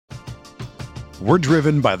We're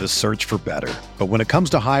driven by the search for better. But when it comes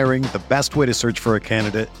to hiring, the best way to search for a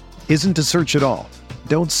candidate isn't to search at all.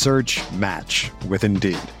 Don't search, match with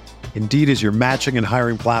Indeed. Indeed is your matching and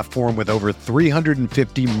hiring platform with over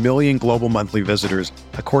 350 million global monthly visitors,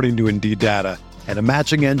 according to Indeed data, and a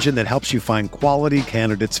matching engine that helps you find quality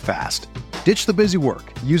candidates fast. Ditch the busy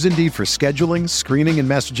work. Use Indeed for scheduling, screening, and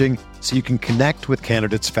messaging so you can connect with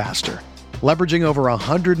candidates faster. Leveraging over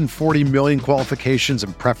 140 million qualifications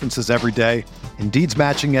and preferences every day, Indeed's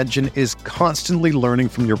matching engine is constantly learning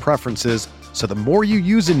from your preferences, so the more you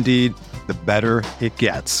use Indeed, the better it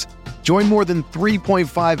gets. Join more than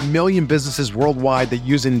 3.5 million businesses worldwide that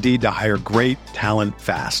use Indeed to hire great talent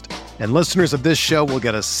fast. And listeners of this show will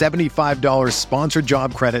get a $75 sponsored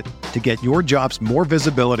job credit to get your jobs more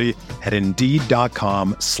visibility at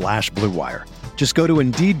Indeed.com/Blue Wire. Just go to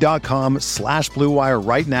Indeed.com/Blue Wire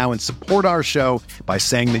right now and support our show by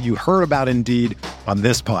saying that you heard about Indeed on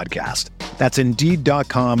this podcast. That's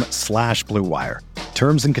Indeed.com/Blue Wire.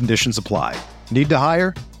 Terms and conditions apply. Need to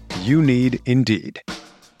hire? You need Indeed.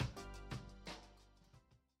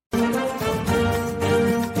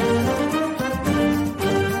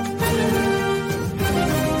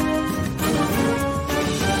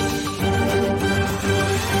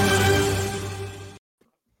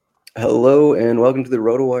 Hello and welcome to the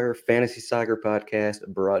RotoWire Fantasy Soccer Podcast,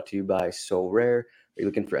 brought to you by SoRare. Are you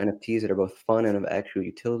looking for NFTs that are both fun and of actual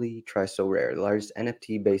utility? Try SoRare, the largest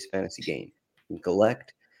NFT-based fantasy game. You can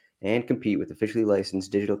collect and compete with officially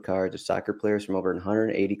licensed digital cards of soccer players from over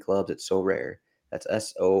 180 clubs at SoRare. That's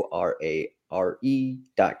SoRare.com.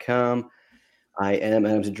 I am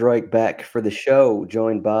Adam Zdroik, back for the show,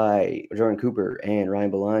 joined by Jordan Cooper and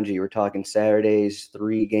Ryan Belangi. We're talking Saturday's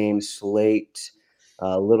 3-game slate.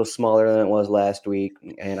 A little smaller than it was last week.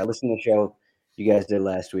 And I listened to the show you guys did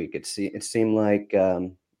last week. It seemed like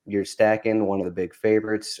you're stacking one of the big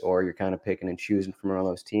favorites, or you're kind of picking and choosing from around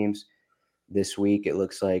those teams. This week, it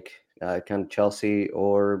looks like kind of Chelsea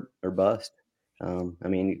or bust.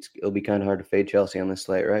 It'll be kind of hard to fade Chelsea on this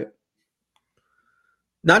slate, right?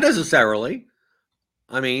 Not necessarily.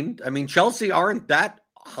 I mean, Chelsea aren't that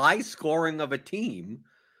high scoring of a team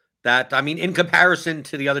in comparison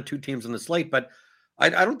to the other two teams on the slate, but I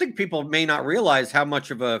don't think people may not realize how much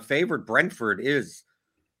of a favorite Brentford is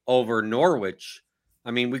over Norwich. I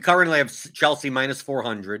mean, we currently have Chelsea minus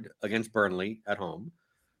 400 against Burnley at home.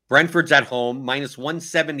 Brentford's at home minus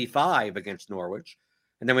 175 against Norwich.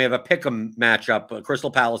 And then we have a pick'em matchup, Crystal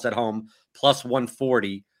Palace at home plus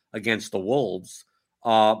 140 against the Wolves.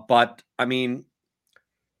 But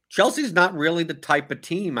Chelsea's not really the type of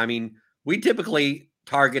team. I mean, we typically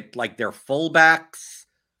target like their fullbacks,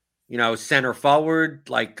 center forward.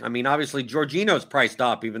 Obviously Jorginho's priced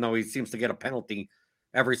up, even though he seems to get a penalty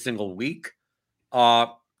every single week.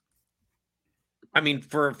 For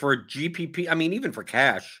GPP, even for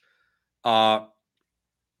cash, do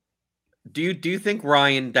you think,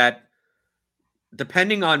 Ryan, that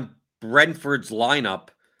depending on Brentford's lineup,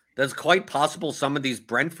 that's quite possible some of these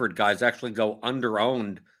Brentford guys actually go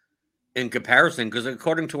under-owned in comparison? Because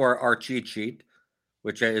according to our cheat sheet,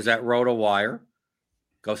 which is at RotoWire,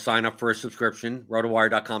 go sign up for a subscription,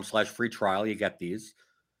 rotowire.com/free trial. You get these.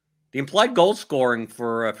 The implied goal scoring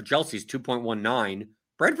for Chelsea is 2.19.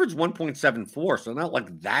 Brentford's 1.74, so not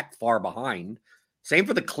like that far behind. Same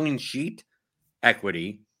for the clean sheet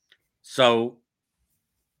equity. So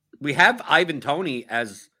we have Ivan Toney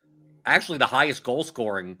as actually the highest goal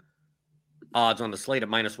scoring odds on the slate at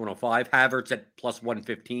minus 105. Havertz at plus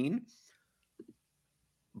 115.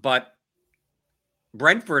 But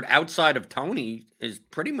Brentford, outside of Toney, is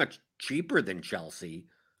pretty much cheaper than Chelsea.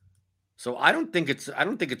 So I don't think it's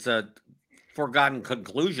a forgotten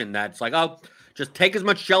conclusion that's like, oh, just take as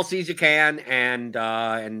much Chelsea as you can and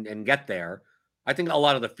get there. I think a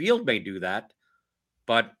lot of the field may do that,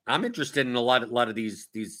 but I'm interested in a lot of these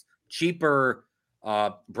cheaper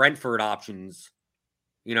Brentford options.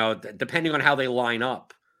 Depending on how they line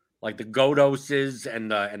up, like the Godoses and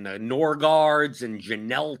the Norgards and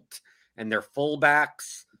Janelt and their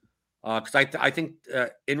fullbacks, because I think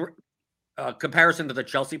in comparison to the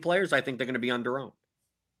Chelsea players, I think they're going to be under-owned.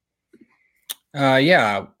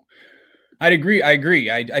 Yeah, I'd agree. I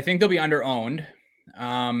agree. I think they'll be under-owned,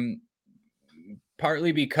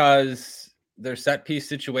 partly because their set piece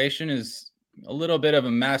situation is a little bit of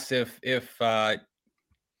a mess if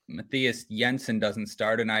Matthias Jensen doesn't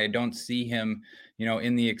start, and I don't see him,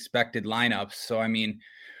 in the expected lineups. So,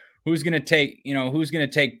 who's going to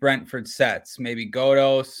take Brentford sets? Maybe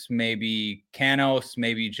Godos, maybe Canos,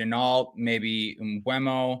 maybe Janalt, maybe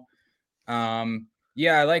Mbeumo.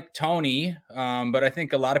 Yeah, I like Tony, but I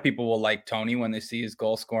think a lot of people will like Tony when they see his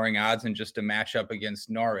goal scoring odds and just a matchup against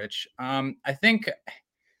Norwich. I think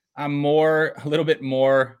I'm a little bit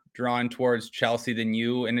more drawn towards Chelsea than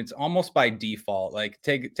you, and it's almost by default. Like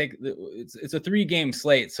it's a 3-game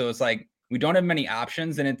slate, so it's like we don't have many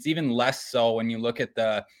options, and it's even less so when you look at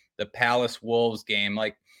the Palace Wolves game.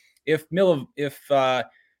 Like if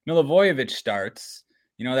Milivojevic starts,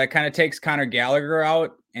 that kind of takes Conor Gallagher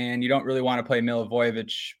out, and you don't really want to play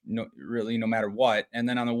Milivojevic no matter what. And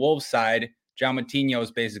then on the Wolves side, João Moutinho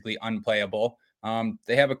is basically unplayable.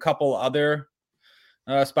 They have a couple other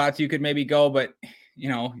spots you could maybe go, but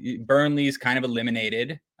Burnley's kind of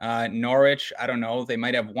eliminated. Norwich, I don't know, they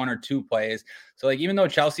might have 1 or 2 plays. So like, even though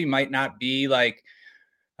Chelsea might not be like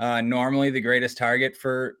normally the greatest target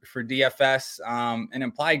for DFS, an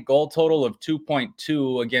implied goal total of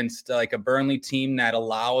 2.2 against like a Burnley team that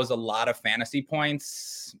allows a lot of fantasy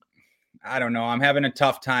points. I don't know. I'm having a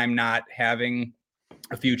tough time not having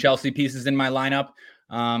a few Chelsea pieces in my lineup.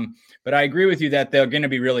 But I agree with you that they're going to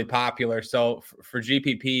be really popular. So for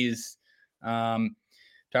GPPs,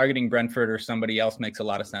 targeting Brentford or somebody else makes a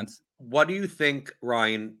lot of sense. What do you think,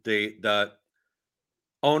 Ryan, the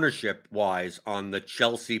ownership wise on the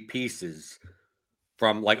Chelsea pieces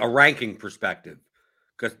from like a ranking perspective?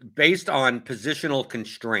 Because based on positional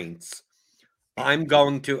constraints, I'm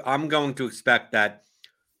going to expect that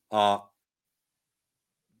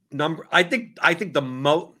number. I think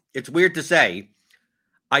it's weird to say,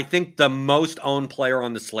 I think the most owned player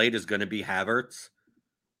on the slate is going to be Havertz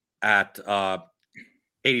at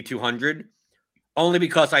 8,200, only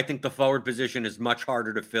because I think the forward position is much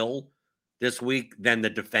harder to fill this week than the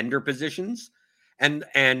defender positions.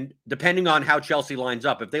 And depending on how Chelsea lines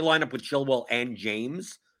up, if they line up with Chilwell and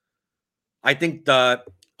James, I think the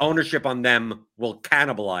ownership on them will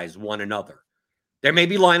cannibalize one another. There may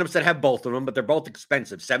be lineups that have both of them, but they're both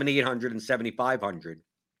expensive, 7,800 and 7,500.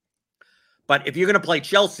 But if you're going to play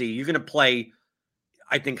Chelsea, you're going to play,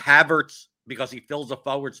 I think, Havertz, because he fills a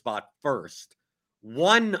forward spot first,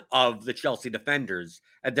 one of the Chelsea defenders,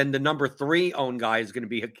 and then the number 3 owned guy is going to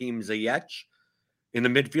be Hakim Ziyech in the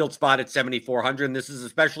midfield spot at 7,400. And this is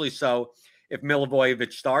especially so if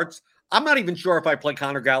Milivojevic starts. I'm not even sure if I play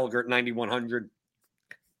Conor Gallagher at 9,100,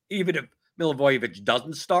 even if Milivojevic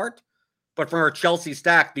doesn't start. But for our Chelsea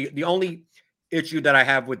stack, the only issue that I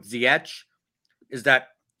have with Ziyech is that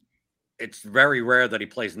it's very rare that he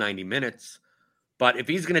plays 90 minutes. But if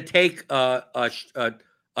he's going to take a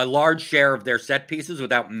large share of their set pieces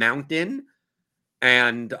without Mount in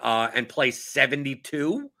and play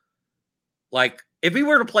 72, like if he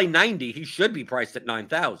were to play 90, he should be priced at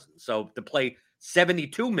 9,000. So to play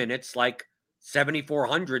 72 minutes, like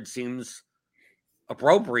 7,400 seems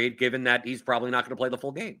appropriate, given that he's probably not going to play the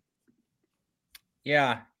full game.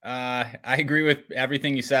 Yeah, I agree with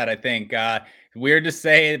everything you said. I think weird to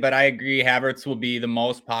say, but I agree. Havertz will be the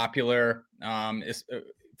most popular,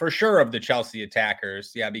 for sure, of the Chelsea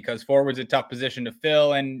attackers. Yeah, because forward's a tough position to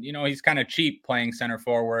fill, and he's kind of cheap playing center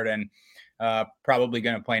forward, and probably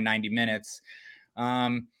going to play 90 minutes.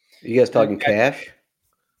 You guys talking cash?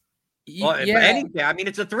 Well, yeah. I mean,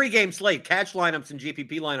 it's a 3-game slate. Cash lineups and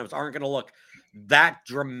GPP lineups aren't going to look that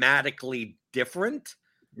dramatically different,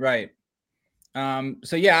 right?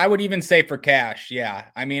 So yeah, I would even say for cash. Yeah.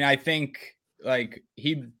 I mean, I think like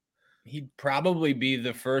he'd probably be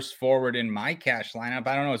the first forward in my cash lineup.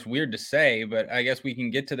 I don't know. It's weird to say, but I guess we can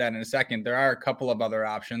get to that in a second. There are a couple of other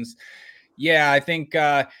options. Yeah. I think,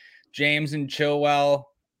 James and Chilwell,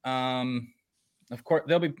 of course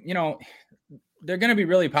they'll be, they're going to be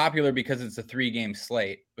really popular because it's a 3-game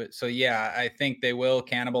slate. But so, yeah, I think they will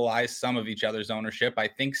cannibalize some of each other's ownership. I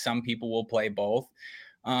think some people will play both.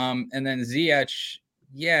 And then Ziyech,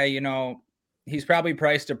 yeah, he's probably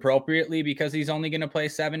priced appropriately because he's only going to play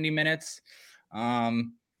 70 minutes.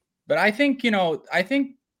 But I think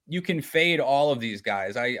you can fade all of these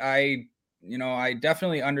guys. I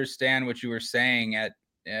definitely understand what you were saying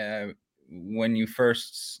when you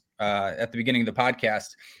first, at the beginning of the podcast.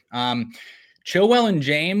 Chilwell and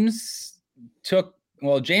James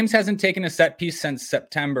James hasn't taken a set piece since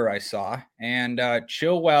September, I saw. And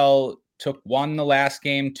Chilwell took 1 the last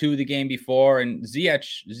game, 2 the game before, and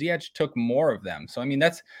Ziyech took more of them. So, I mean,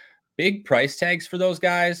 that's big price tags for those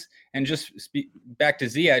guys. And just back to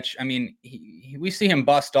Ziyech, I mean, we see him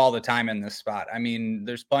bust all the time in this spot. I mean,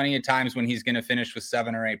 there's plenty of times when he's going to finish with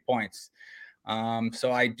 7 or 8 points.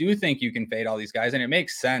 So I do think you can fade all these guys, and it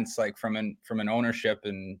makes sense, like from an ownership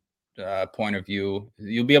and point of view.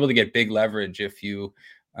 You'll be able to get big leverage if you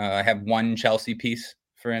have 1 Chelsea piece,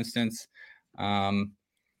 for instance.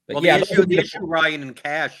 But well, yeah, the issue, Ryan, in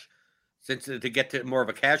cash, since to get to more of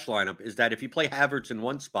a cash lineup, is that if you play Havertz in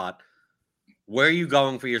one spot, where are you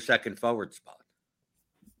going for your second forward spot?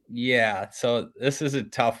 Yeah, so this is a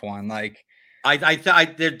tough one. Like,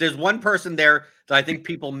 there's one person there that I think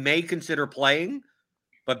people may consider playing,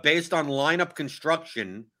 but based on lineup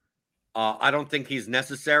construction, I don't think he's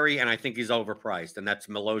necessary, and I think he's overpriced, and that's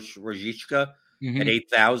Milos Ruzicka at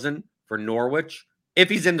 8,000 for Norwich, if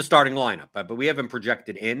he's in the starting lineup. But we have him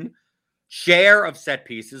projected in. Share of set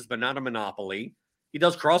pieces, but not a monopoly. He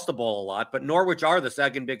does cross the ball a lot, but Norwich are the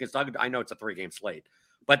second biggest. I know it's a 3-game slate,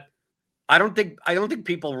 but I don't think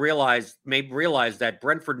people may realize that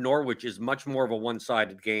Brentford Norwich is much more of a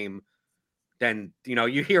one-sided game than,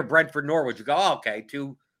 you hear Brentford Norwich, you go, oh, okay,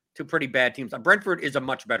 two pretty bad teams. Brentford is a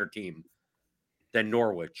much better team than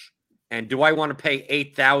Norwich. And do I want to pay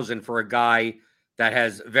 8,000 for a guy that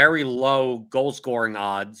has very low goal scoring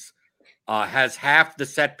odds, has half the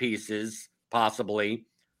set pieces, possibly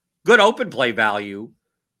good open play value,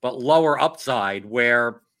 but lower upside,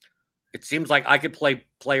 where it seems like I could play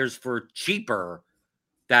players for cheaper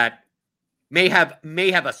that may have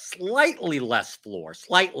a slightly less floor,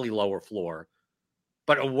 slightly lower floor,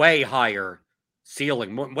 but a way higher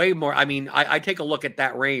ceiling, way more. I mean, I take a look at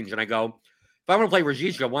that range and I go, if I'm going to play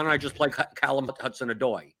Ruzicka, why don't I just play Callum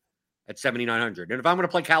Hudson-Odoi at 7,900? And if I'm going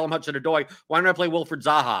to play Callum Hudson-Odoi, why don't I play Wilfred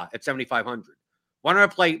Zaha at 7,500? Why don't I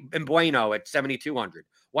play Mbeumo at 7,200?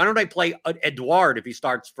 Why don't I play Edouard if he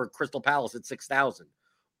starts for Crystal Palace at 6,000?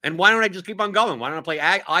 And why don't I just keep on going? Why don't I play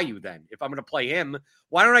Ayew then? If I'm going to play him,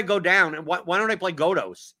 why don't I go down? And why don't I play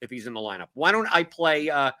Godos if he's in the lineup? Why don't I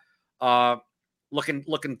play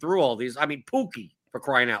looking through all these? I mean, Pookie, for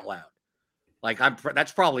crying out loud. Like,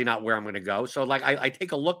 that's probably not where I'm going to go. So like I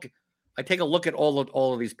take a look at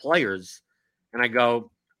all of these players and I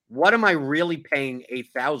go, what am I really paying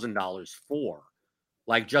 $8,000 for?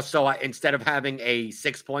 Like, just so instead of having a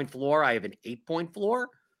 6-point floor, I have an 8-point floor.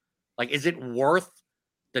 Like, is it worth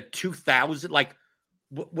the 2,000? Like,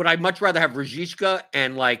 would I much rather have Ruzicka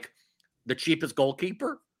and like the cheapest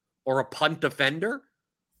goalkeeper or a punt defender?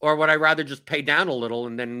 Or would I rather just pay down a little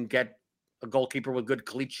and then get a goalkeeper with good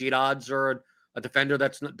clean sheet odds or a defender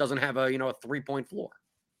that doesn't have a 3-point floor?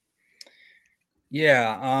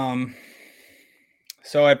 Yeah.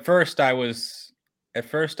 So at first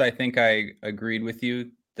I think I agreed with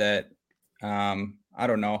you that, I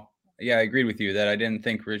don't know. Yeah, I agreed with you that I didn't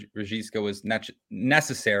think Ruzicka was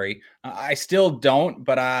necessary. I still don't,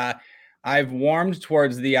 but I've warmed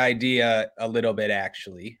towards the idea a little bit,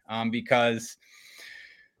 actually, because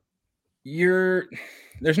there's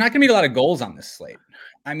not going to be a lot of goals on this slate.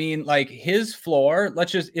 I mean, like, his floor,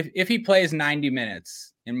 if he plays 90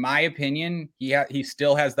 minutes, in my opinion, he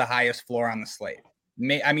still has the highest floor on the slate.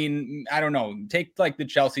 I mean, I don't know, take like the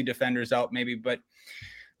Chelsea defenders out maybe, but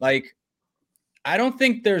like, I don't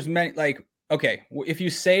think there's many, like, okay, if you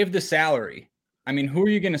save the salary, I mean, who are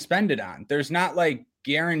you going to spend it on? There's not like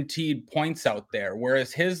guaranteed points out there,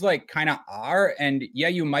 whereas his like kind of are. And yeah,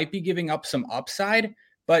 you might be giving up some upside,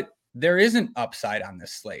 but there isn't upside on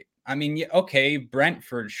this slate. I mean, yeah, okay,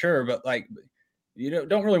 Brentford, sure, but like, you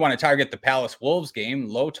don't really want to target the Palace Wolves game.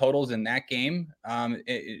 Low totals in that game.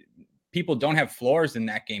 People don't have floors in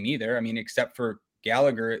that game either. I mean, except for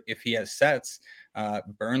Gallagher, if he has sets.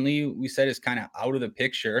 Burnley, we said, is kind of out of the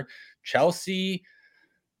picture. Chelsea,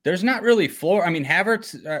 there's not really floor. I mean,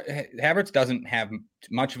 Havertz doesn't have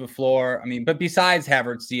much of a floor. I mean, but besides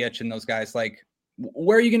Havertz, Ziyech, and those guys, like,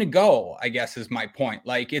 where are you going to go, I guess, is my point.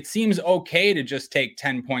 Like, it seems okay to just take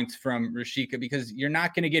 10 points from Ruzicka because you're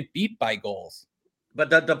not going to get beat by goals. But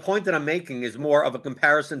the point that I'm making is more of a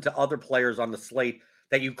comparison to other players on the slate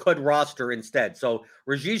that you could roster instead. So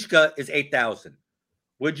Ruzicka is 8,000.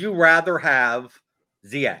 Would you rather have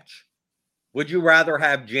Ziyech? Would you rather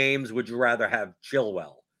have James? Would you rather have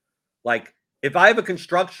Chilwell? Like, if I have a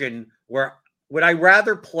construction where would I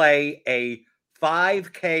rather play a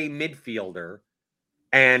 5K midfielder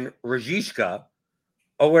and Ruzicka,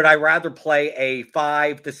 or would I rather play a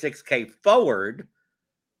 5 to 6K forward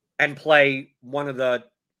and play one of the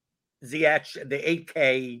Ziyech, the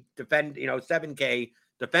 8K 7K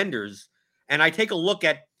defenders? And I take a look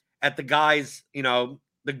at the guys,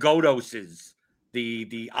 the Godoses,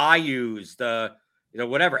 the Ayews,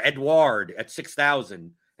 whatever, Edouard at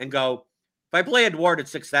 6,000, and go, if I play Edouard at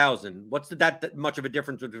 6,000, what's that much of a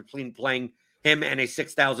difference between playing him and a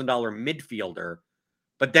 $6,000 midfielder?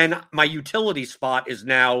 But then my utility spot is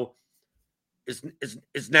now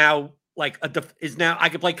like I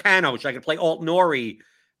could play Kanosh, I could play Alt Nori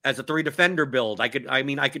as a 3 defender build. I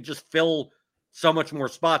could just fill so much more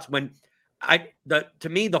spots when to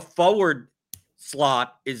me the forward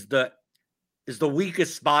slot is the is the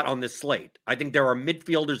weakest spot on this slate. I think there are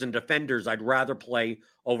midfielders and defenders I'd rather play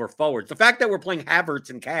over forwards. The fact that we're playing Havertz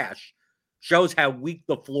and Cash shows how weak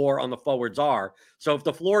the floor on the forwards are. So if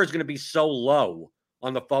the floor is going to be so low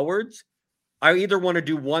on the forwards, I either want to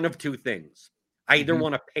do one of two things. I either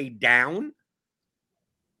want to pay down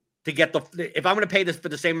to get if I'm going to pay this for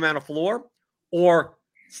the same amount of floor, or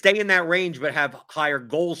stay in that range but have higher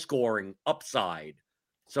goal scoring upside.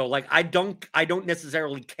 So like I don't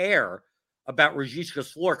necessarily care about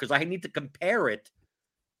Ruzicka's floor because I need to compare it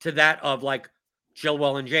to that of like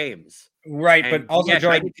Chilwell and James. Right, and but also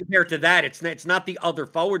I need to compare it to that. It's not the other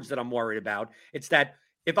forwards that I'm worried about. It's that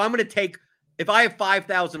if I have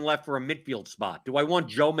 5,000 left for a midfield spot, do I want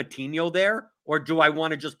Joe Matinho there, or do I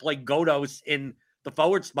want to just play Godos in the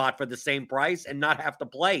forward spot for the same price and not have to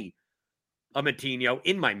play a Matinho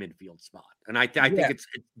in my midfield spot? And I think it's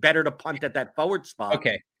better to punt at that forward spot.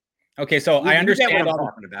 Okay. So I understand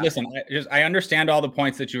I understand all the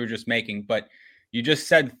points that you were just making, but you just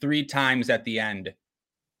said 3 times at the end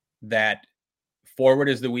that forward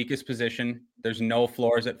is the weakest position. There's no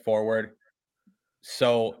floors at forward.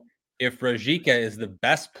 So if Ruzicka is the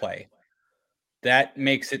best play, that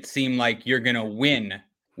makes it seem like you're going to win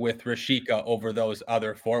with Ruzicka over those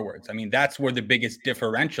other forwards. I mean, that's where the biggest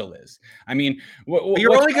differential is. I mean,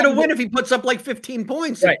 you're only going to win if he puts up like 15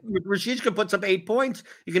 points. Right. If Ruzicka puts up 8 points,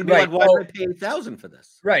 you're going to be like, why did I pay 8,000 for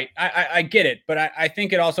this? Right. I get it. But I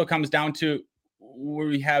think it also comes down to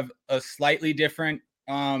we have a slightly different,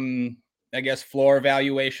 I guess, floor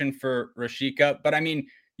valuation for Ruzicka. But I mean,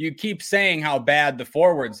 you keep saying how bad the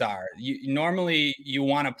forwards are. You normally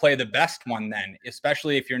want to play the best one then,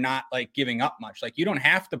 especially if you're not like giving up much. Like you don't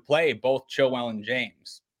have to play both Chilwell and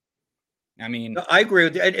James. I mean, I agree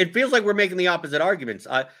with you. It feels like we're making the opposite arguments.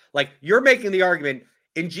 Like you're making the argument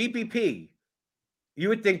in GPP, you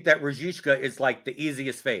would think that Ruzicka is like the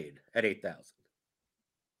easiest fade at 8,000,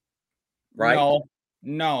 right?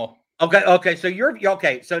 No. Okay. So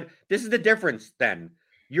So this is the difference. Then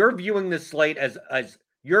you're viewing this slate as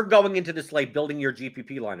you're going into the slate building your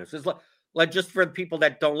GPP lineups. It's like just for the people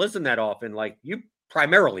that don't listen that often, like you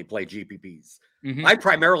primarily play GPPs. I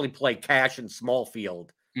primarily play cash and small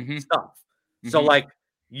field stuff. So like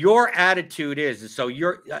your attitude is so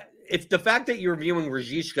it's the fact that you're viewing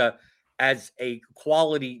Ruzicka as a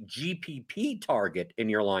quality GPP target in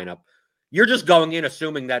your lineup. You're just going in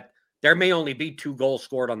assuming that there may only be 2 goals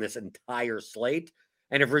scored on this entire slate.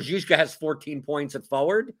 And if Ruzicka has 14 points at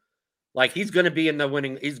forward, like he's going to be in the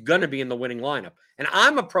winning lineup. And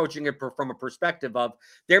I'm approaching it from a perspective of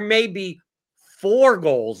there may be 4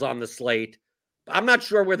 goals on the slate. I'm not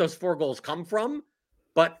sure where those 4 goals come from,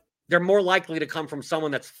 but they're more likely to come from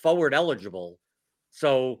someone that's forward eligible.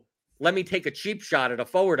 So let me take a cheap shot at a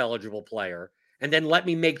forward eligible player. And then let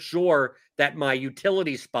me make sure that my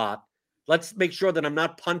utility spot, let's make sure that I'm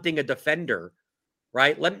not punting a defender,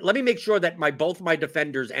 right? Let me make sure that both my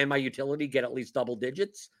defenders and my utility get at least double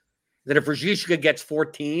digits. That if Ruzicka gets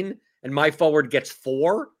 14 and my forward gets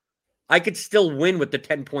 4, I could still win with the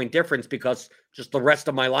 10-point difference because just the rest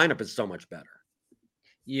of my lineup is so much better.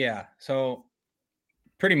 Yeah. So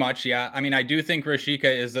pretty much, yeah. I mean, I do think Ruzicka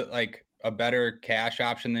is like a better cash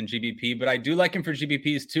option than GBP, but I do like him for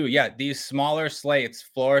GBPs too. Yeah. These smaller slates,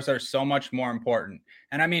 floors are so much more important.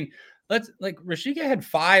 And I mean, Ruzicka had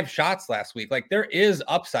 5 shots last week. Like there is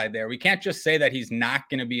upside there. We can't just say that he's not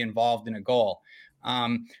going to be involved in a goal.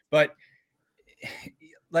 But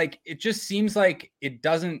like, it just seems like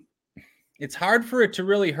it's hard for it to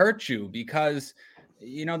really hurt you because,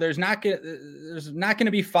 you know, there's not going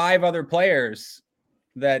to be 5 other players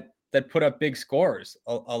that put up big scores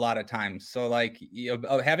a lot of times. So like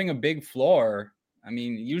having a big floor, I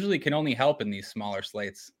mean, usually can only help in these smaller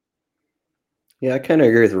slates. Yeah, I kind of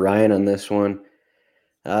agree with Ryan on this one.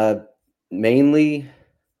 Mainly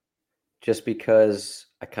just because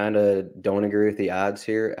I kind of don't agree with the odds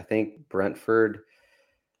here. I think Brentford,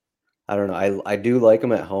 I don't know. I do like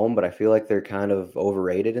them at home, but I feel like they're kind of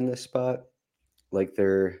overrated in this spot. Like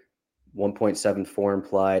they're 1.74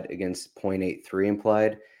 implied against 0.83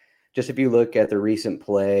 implied. Just if you look at the recent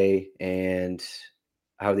play and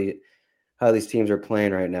how these teams are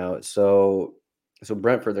playing right now. So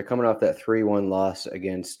Brentford, they're coming off that 3-1 loss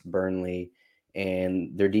against Burnley.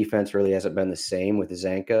 And their defense really hasn't been the same with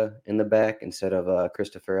Zanka in the back instead of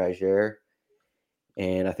Christopher Aguirre.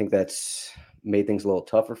 And I think that's made things a little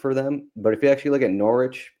tougher for them. But if you actually look at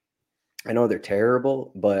Norwich, I know they're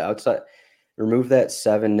terrible, but remove that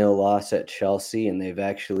 7-0 loss at Chelsea, and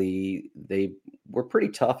they were pretty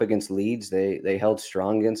tough against Leeds. They held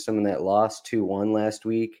strong against them in that loss 2-1 last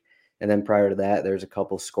week. And then prior to that, there's a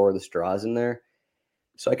couple scoreless draws in there.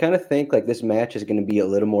 So I kind of think like this match is going to be a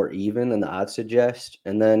little more even than the odds suggest.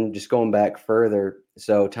 And then just going back further,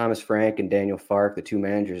 so Thomas Frank and Daniel Fark, the two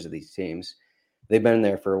managers of these teams, they've been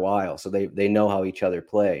there for a while, so they know how each other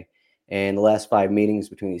play. And the last 5 meetings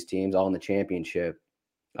between these teams, all in the championship,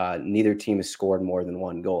 neither team has scored more than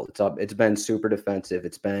 1 goal. It's been super defensive.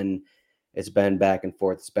 It's been back and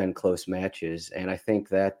forth. It's been close matches, and I think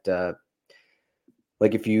that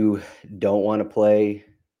like if you don't want to play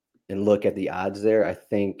and look at the odds there, I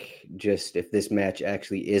think just if this match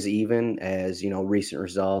actually is even, as recent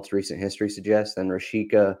results, recent history suggests, then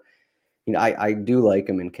Rashica, I do like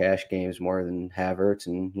him in cash games more than Havertz,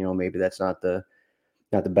 and maybe that's not the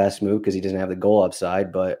best move because he doesn't have the goal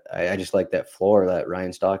upside, but I just like that floor that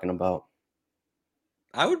Ryan's talking about.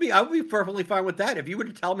 I would be perfectly fine with that. If you were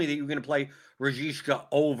to tell me that you were going to play Rashica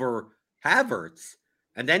over Havertz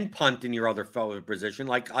and then punt in your other forward position,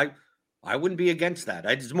 like I wouldn't be against that.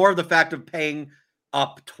 It's more of the fact of paying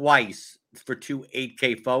up twice for 2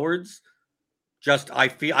 8K forwards. Just I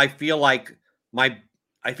feel like my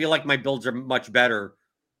builds are much better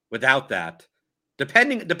without that.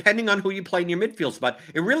 Depending on who you play in your midfield spot,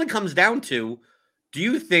 it really comes down to: do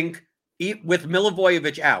you think with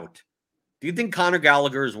Milivojevic out, do you think Conor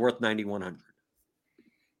Gallagher is worth 9,100?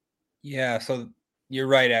 Yeah, so you're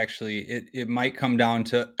right. Actually, it might come down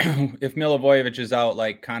to if Milivojevic is out,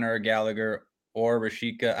 like Conor Gallagher or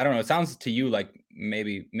Rashica. I don't know. It sounds to you like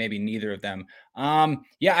maybe neither of them.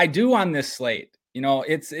 Yeah, I do on this slate.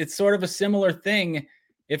 It's sort of a similar thing.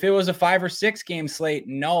 If it was a 5 or 6 game slate,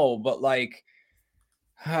 no, but like.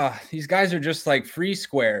 These guys are just like free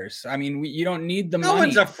squares. I mean, you don't need the money. No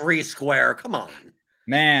one's a free square. Come on,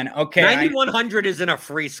 man. Okay, 9,100 isn't a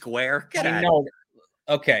free square. Get out. No.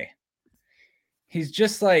 Okay, he's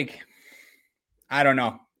just like, I don't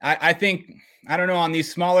know. I think I don't know. On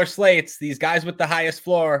these smaller slates, these guys with the highest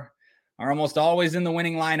floor are almost always in the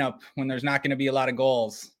winning lineup when there's not going to be a lot of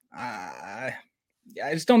goals. I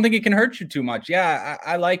just don't think it can hurt you too much. Yeah,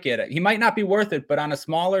 I like it. He might not be worth it, but on a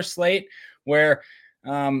smaller slate where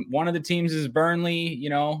one of the teams is Burnley,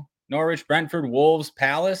 Norwich, Brentford, Wolves,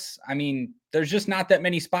 Palace. I mean, there's just not that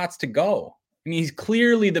many spots to go. I mean, he's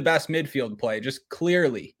clearly the best midfield play, just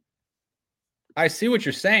clearly. I see what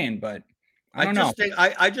you're saying, but I don't know.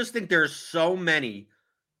 I just think there's so many,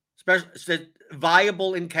 especially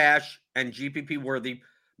viable in cash and GPP worthy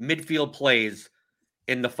midfield plays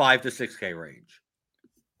in the 5 to 6K range.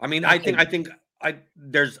 I mean, okay. I think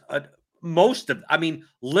there's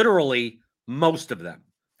literally most of them.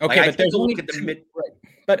 Okay, but there's only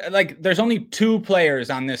there's only 2 players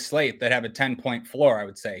on this slate that have a 10-point floor, I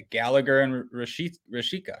would say. Gallagher and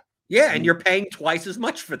Rashica. Yeah, and you're paying twice as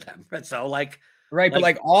much for them. So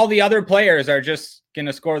but all the other players are just going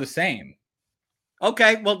to score the same.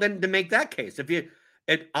 Okay, well then to make that case,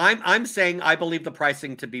 I'm saying I believe the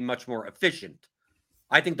pricing to be much more efficient.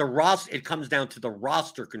 I think it comes down to the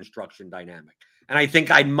roster construction dynamic. And I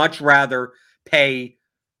think I'd much rather pay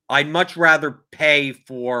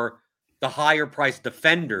for the higher priced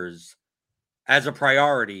defenders as a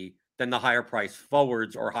priority than the higher priced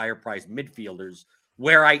forwards or higher priced midfielders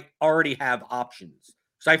where I already have options.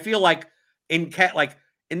 So I feel like in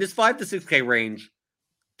this 5 to 6K range,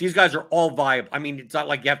 these guys are all viable. I mean, it's not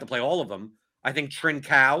like you have to play all of them. I think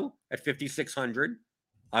Trincao at 5,600,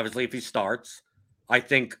 obviously if he starts. I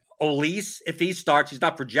think Olise, if he starts, he's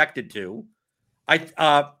not projected to.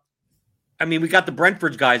 I mean, we got the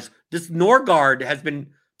Brentford guys. This Norgard has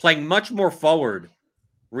been playing much more forward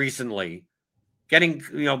recently, getting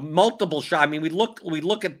multiple shots. I mean, we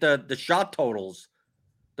look at the shot totals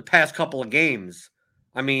the past couple of games.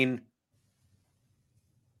 I mean,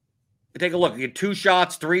 take a look. You get 2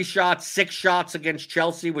 shots, 3 shots, 6 shots against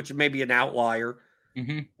Chelsea, which may be an outlier.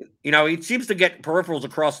 Mm-hmm. He seems to get peripherals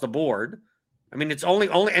across the board. I mean, it's only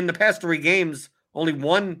in the past 3 games, only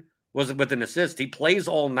 1 was with an assist. He plays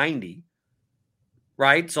all 90,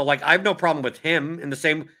 right? So, I have no problem with him. In the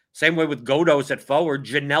same way with Godos at forward,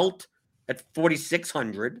 Janelt at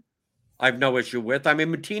 4,600, I have no issue with. I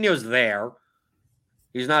mean, Moutinho's there.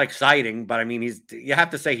 He's not exciting, but I mean, you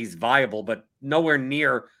have to say he's viable, but nowhere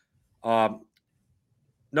near where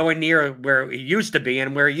he used to be,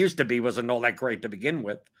 and where he used to be wasn't all that great to begin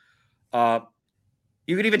with.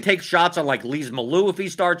 You could even take shots on Lise Malou if he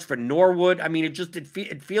starts for Norwood. I mean,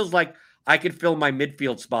 it feels like I could fill my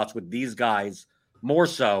midfield spots with these guys more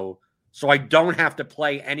so I don't have to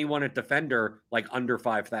play anyone at defender under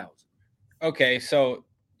 5,000. Okay, so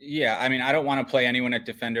yeah, I mean, I don't want to play anyone at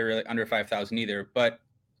defender really under 5,000 either. But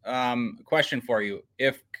question for you: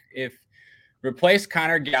 if replace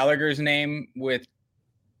Conor Gallagher's name with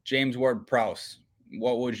James Ward-Prowse,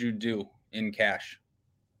 what would you do in cash?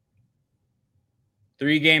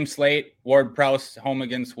 3-game slate, Ward-Prowse home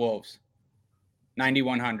against Wolves,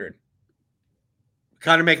 9,100.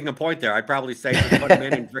 Kind of making a point there. I'd probably say just put him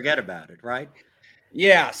in and forget about it, right?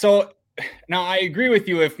 Yeah. So now I agree with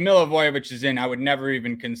you. If Milivojevic is in, I would never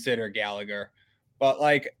even consider Gallagher. But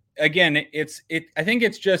like, again, I think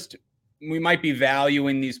it's just, we might be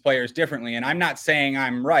valuing these players differently. And I'm not saying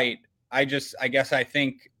I'm right. I guess I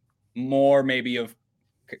think more maybe of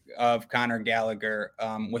Connor Gallagher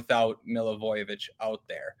without Milivojevic out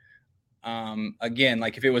there. Again,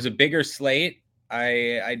 like if it was a bigger slate,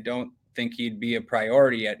 I don't think he'd be a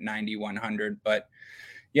priority at 9,100, but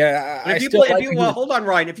yeah, hold on,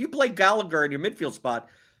 Ryan. If you play Gallagher in your midfield spot,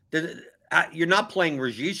 then you're not playing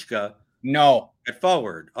Ruzicka. No, at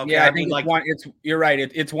forward. Okay, yeah, I mean, like you're right.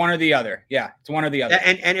 It's one or the other. Yeah, it's one or the other.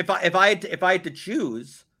 And if I had to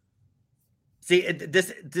choose, see,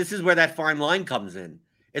 this is where that fine line comes in.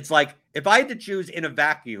 It's like if I had to choose in a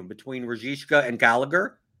vacuum between Ruzicka and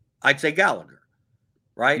Gallagher, I'd say Gallagher,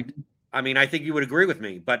 right? Mm-hmm. I mean, I think you would agree with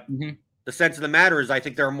me, but the sense of the matter is I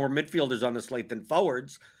think there are more midfielders on the slate than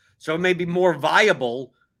forwards. So it may be more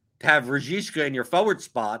viable to have Ruzicka in your forward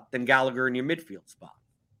spot than Gallagher in your midfield spot.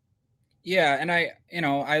 Yeah, and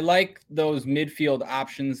I like those midfield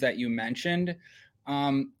options that you mentioned.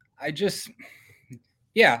 I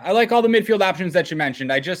like all the midfield options that you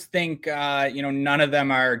mentioned. I just think, none of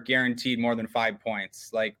them are guaranteed more than 5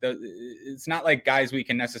 points. Like it's not like guys we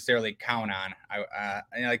can necessarily count on.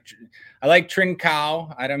 I like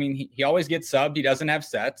Trincao. I mean, he always gets subbed. He doesn't have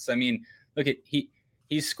sets. I mean, look at he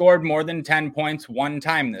scored more than 10 points one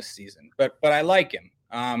time this season, but I like him.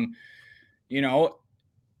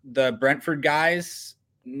 The Brentford guys,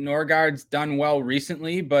 Norgaard's done well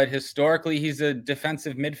recently, but historically he's a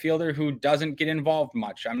defensive midfielder who doesn't get involved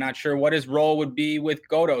much. I'm not sure what his role would be with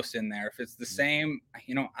Godos in there. If it's the same,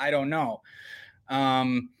 I don't know.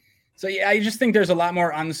 I just think there's a lot more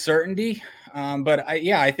uncertainty.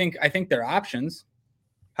 I think there are options.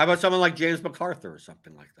 How about someone like James MacArthur or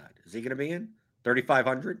something like that? Is he going to be in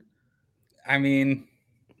 3,500? I mean,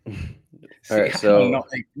 all right. So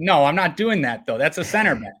no, I'm not doing that though. That's a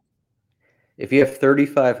center back. If you have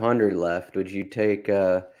 3,500 left, would you take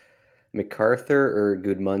MacArthur or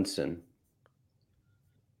Gudmundsson?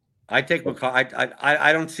 I take MacArthur.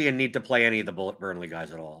 I don't see a need to play any of the Burnley guys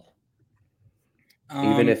at all.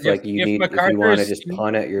 Even if you want to just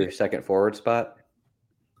punt at your second forward spot.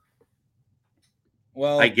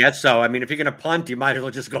 Well, I guess so. I mean, if you're going to punt, you might as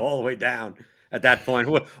well just go all the way down at that point.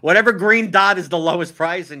 Whatever green dot is the lowest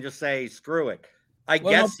price, and just say screw it. I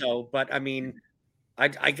guess so, but I mean. I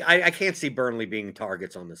can't see Burnley being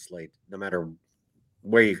targets on the slate, no matter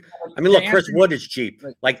where you. I mean, look, Chris Wood is cheap.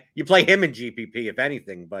 Like you play him in GPP, if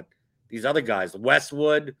anything. But these other guys,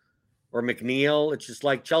 Westwood or McNeil, it's just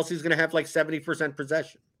like Chelsea's going to have like 70%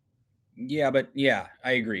 possession. Yeah,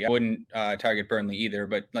 I agree. I wouldn't target Burnley either.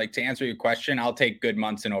 But like to answer your question, I'll take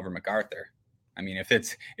Gudmundsson over MacArthur. I mean, if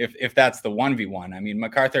that's the 1v1, I mean,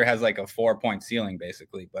 MacArthur has like a 4-point ceiling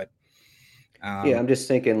basically, but. I'm just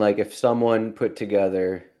thinking like if someone put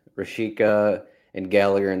together Ruzicka and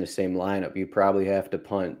Gallagher in the same lineup, you probably have to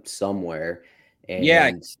punt somewhere. And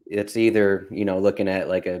it's either, looking at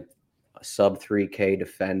like a sub 3K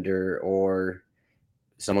defender or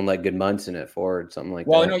someone like Gudmundsson at forward, something like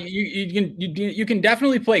that. Well, no, you can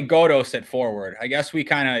definitely play Godos at forward. I guess we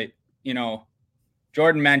kind of,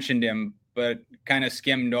 Jordan mentioned him, but kind of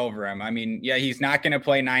skimmed over him. I mean, yeah, he's not going to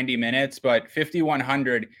play 90 minutes, but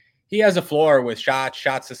 5,100. He has a floor with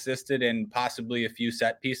shots assisted, and possibly a few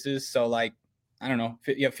set pieces. So, like, I don't know.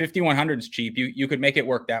 5,100 is cheap. You could make it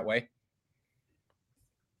work that way.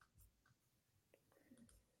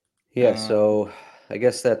 Yeah. So I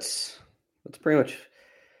guess that's pretty much.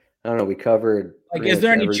 I don't know. We covered. Like, is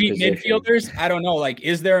there any cheap midfielders? I don't know. Like,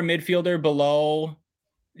 is there a midfielder below,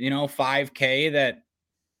 5K that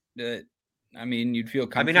I mean, you'd feel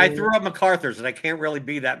comfortable? I mean, I threw up MacArthur's, and I can't really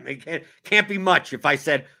be that. It can't be much if I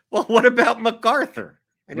said, well, what about MacArthur?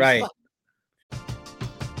 And right.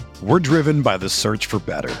 We're driven by the search for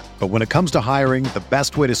better. But when it comes to hiring, the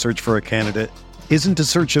best way to search for a candidate isn't to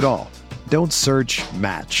search at all. Don't search,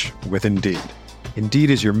 match with Indeed. Indeed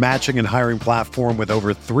is your matching and hiring platform with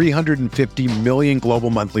over 350 million global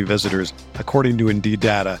monthly visitors, according to Indeed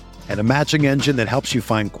data, and a matching engine that helps you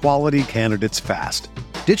find quality candidates fast.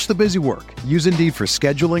 Ditch the busy work. Use Indeed for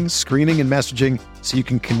scheduling, screening, and messaging so you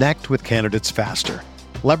can connect with candidates faster.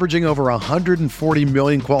 Leveraging over 140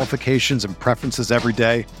 million qualifications and preferences every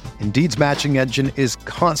day, Indeed's matching engine is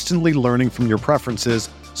constantly learning from your preferences,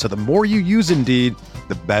 so the more you use Indeed,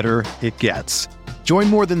 the better it gets. Join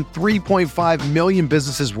more than 3.5 million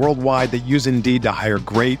businesses worldwide that use Indeed to hire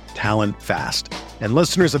great talent fast. And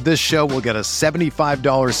listeners of this show will get a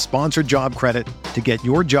 $75 sponsored job credit to get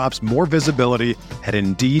your jobs more visibility at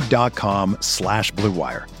Indeed.com/Blue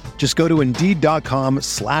Wire. Just go to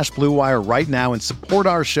Indeed.com/Blue Wire right now and support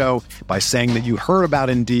our show by saying that you heard about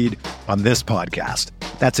Indeed on this podcast.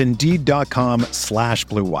 That's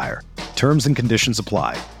Indeed.com/Blue Wire. Terms and conditions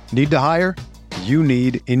apply. Need to hire? You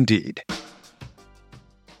need Indeed.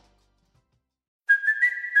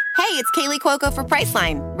 Hey, it's Kaylee Cuoco for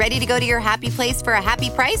Priceline. Ready to go to your happy place for a happy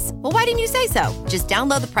price? Well, why didn't you say so? Just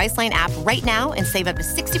download the Priceline app right now and save up to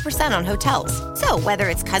 60% on hotels. So whether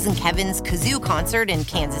it's Cousin Kevin's Kazoo Concert in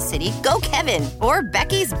Kansas City, go Kevin, or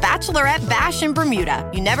Becky's Bachelorette Bash in Bermuda,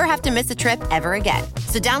 you never have to miss a trip ever again.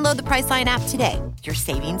 So download the Priceline app today. Your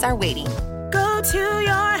savings are waiting. Go to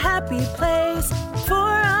your happy place for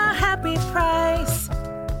a happy price.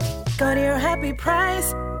 Go to your happy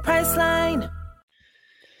price, Priceline.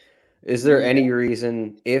 Is there any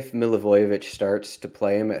reason if Milivojevic starts to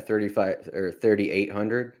play him at 35 or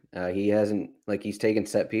 3,800? He hasn't, like, he's taken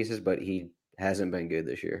set pieces, but he hasn't been good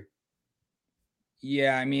this year.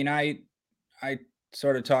 Yeah, I mean, I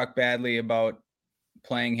sort of talk badly about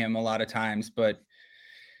playing him a lot of times, but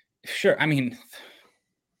sure, I mean,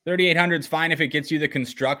 3,800 is fine if it gets you the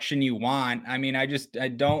construction you want. I mean, I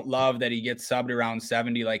don't love that he gets subbed around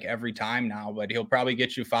 70 like every time now, but he'll probably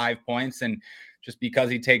get you 5 points, and just because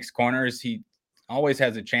he takes corners, he always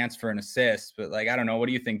has a chance for an assist. But, like, I don't know. What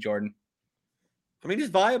do you think, Jordan? I mean, he's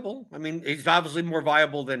viable. I mean, he's obviously more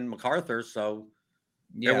viable than MacArthur, so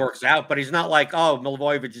Yeah. it works out. But he's not like, oh,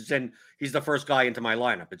 Milivojevic is in. He's the first guy into my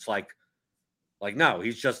lineup. It's like no,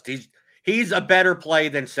 he's a better play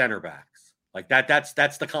than center backs. Like that.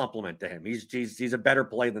 That's the compliment to him. He's a better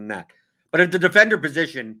play than that. But at the defender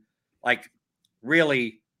position, like,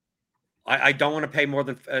 really, I don't want to pay more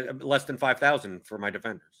than less than 5,000 for my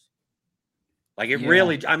defenders. Like, it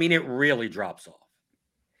really drops off.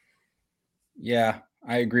 Yeah,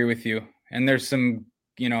 I agree with you. And there's some,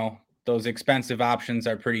 those expensive options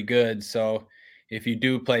are pretty good. So if you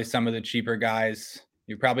do play some of the cheaper guys,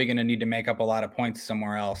 you're probably going to need to make up a lot of points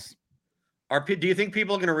somewhere else. Do you think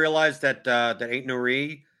people are going to realize that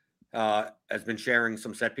Ait-Nouri has been sharing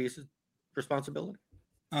some set pieces responsibility?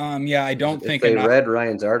 Yeah, I don't think if they read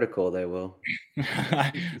Ryan's article, they will.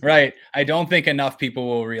 Right. I don't think enough people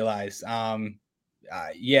will realize.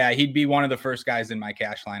 Yeah, he'd be one of the first guys in my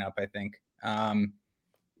cash lineup, I think.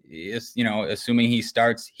 Assuming he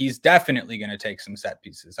starts, he's definitely going to take some set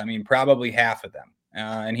pieces. I mean, probably half of them.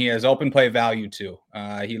 And he has open play value too.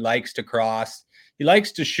 He likes to cross. He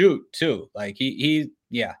likes to shoot too. Like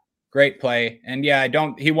yeah, great play. And yeah,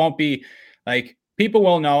 he won't be like, people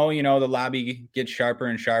will know, the lobby gets sharper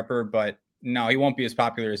and sharper, but no, he won't be as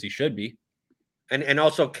popular as he should be. And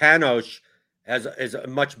also Kanos is a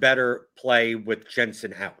much better play with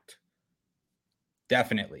Jensen out.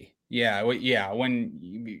 Definitely. Yeah. Well, yeah. When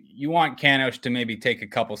you want Kanos to maybe take a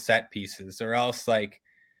couple set pieces, or else like,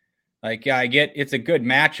 yeah, I get it's a good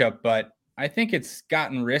matchup, but I think it's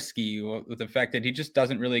gotten risky with the fact that he just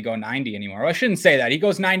doesn't really go 90 anymore. Well, I shouldn't say that. He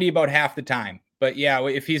goes 90 about half the time, but yeah,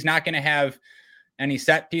 if he's not going to have any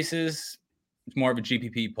set pieces, it's more of a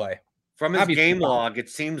GPP play. From his game log, it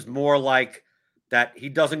seems more like that he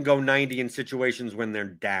doesn't go 90 in situations when they're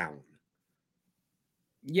down.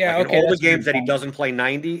 Yeah, like okay. In all the games that he doesn't play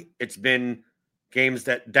 90, it's been games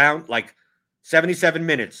that down, like 77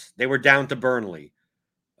 minutes, they were down to Burnley.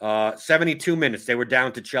 72 minutes, they were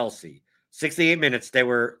down to Chelsea. 68 minutes, they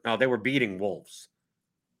were beating Wolves.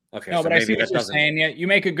 Okay, no, so but I see what you're saying. Yeah, you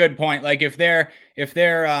make a good point. Like if they're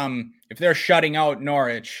shutting out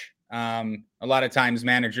Norwich, a lot of times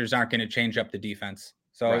managers aren't going to change up the defense.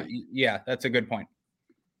 So right. Yeah, that's a good point.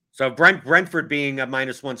 So Brentford being a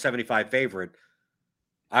minus 175 favorite,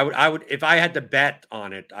 I would if I had to bet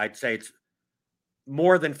on it, I'd say it's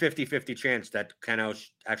more than 50-50 chance that Kanos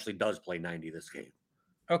actually does play 90 this game.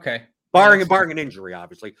 Okay. Barring an injury,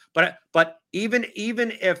 obviously. But even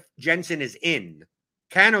if Jensen is in,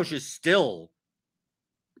 Kanos is still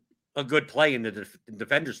a good play in the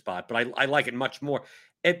defender spot, but I like it much more.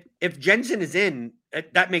 If Jensen is in,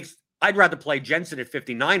 that makes I'd rather play Jensen at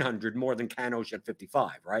 5,900 more than Kanos at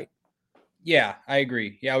 55, right? Yeah, I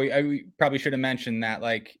agree. Yeah, we probably should have mentioned that.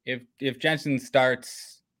 Like if Jensen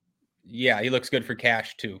starts, yeah, he looks good for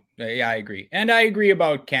cash too. Yeah, I agree. And I agree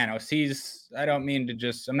about Kanos. I don't mean to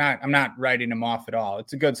just, I'm not writing him off at all.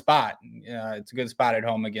 It's a good spot. It's a good spot at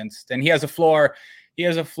home against, and he has a floor. He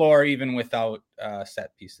has a floor even without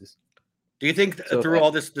set pieces. Do you think through all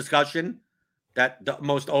this discussion that the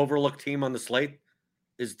most overlooked team on the slate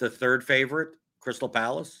is the third favorite, Crystal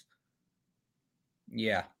Palace?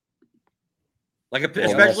 Yeah. Like,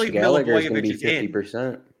 especially if Gallagher's Milivojevic is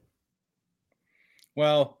 50%.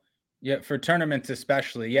 Well, yeah, for tournaments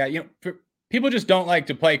especially. Yeah, people just don't like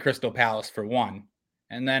to play Crystal Palace for one.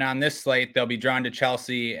 And then on this slate, they'll be drawn to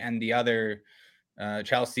Chelsea and the other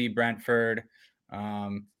Chelsea, Brentford.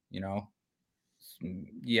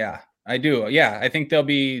 Yeah, I do. Yeah, I think they'll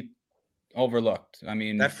be overlooked. I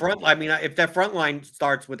mean, if that front line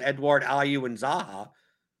starts with Edouard, Ayew, and Zaha,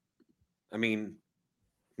 I mean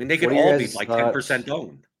they could all be like 10%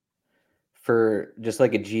 owned. For just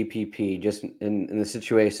like a GPP, just in the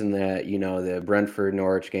situation that, the Brentford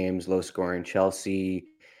Norwich games, low scoring, Chelsea,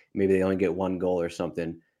 maybe they only get one goal or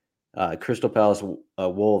something. Crystal Palace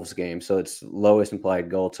Wolves game, so it's lowest implied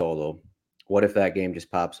goal total. What if that game just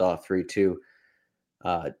pops off 3-2?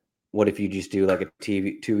 What if you just do like a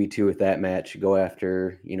 2v2 with that match? Go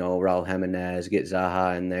after, Raul Jimenez, get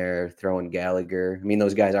Zaha in there, throw in Gallagher. I mean,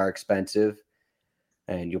 those guys are expensive,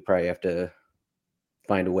 and you'll probably have to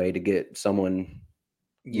find a way to get someone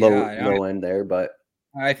low end there. But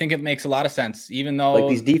I think it makes a lot of sense, even though like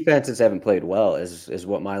these defenses haven't played well, is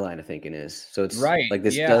what my line of thinking is. So it's right. Like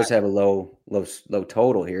this does have a low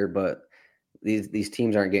total here, but these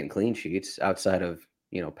teams aren't getting clean sheets outside of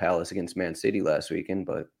Palace against Man City last weekend.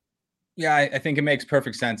 But yeah, I think it makes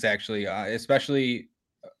perfect sense actually, especially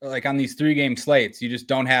like on these 3-game slates. You just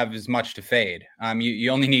don't have as much to fade.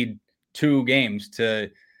 You only need 2 games to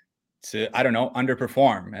I don't know,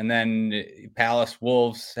 underperform. And then Palace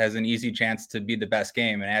Wolves has an easy chance to be the best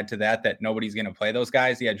game. And add to that nobody's going to play those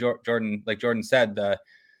guys. Yeah, Jordan, like Jordan said, the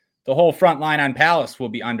whole front line on Palace will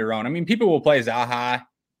be underowned. I mean, people will play Zaha,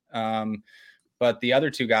 but the other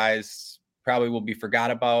 2 guys probably will be forgot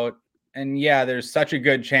about. And yeah, there's such a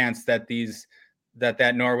good chance that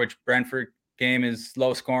that Norwich Brentford game is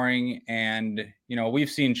low scoring. And, we've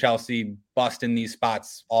seen Chelsea bust in these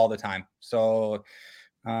spots all the time. So,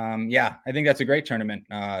 I think that's a great tournament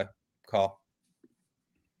call.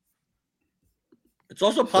 It's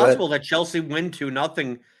also possible that Chelsea win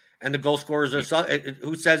 2-0 and the goal scorers are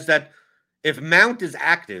who says that if Mount is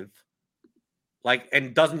active,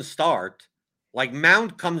 and doesn't start,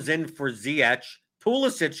 Mount comes in for Ziyech,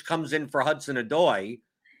 Pulisic comes in for Hudson-Odoi,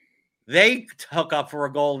 they hook up for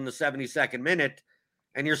a goal in the 72nd minute,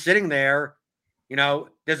 and you're sitting there,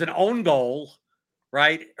 there's an own goal,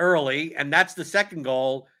 right, early, and that's the second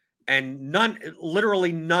goal, and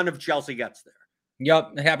literally none of Chelsea gets there.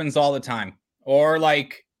 Yep, it happens all the time. Or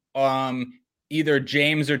either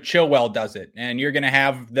James or Chilwell does it, and you're going to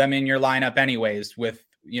have them in your lineup anyways with,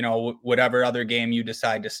 whatever other game you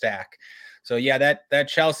decide to stack. So yeah, that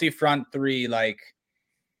Chelsea front 3,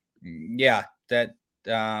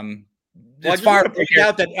 it's far to point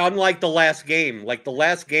out that unlike the last game,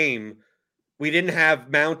 we didn't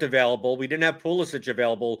have Mount available. We didn't have Pulisic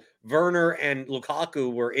available. Werner and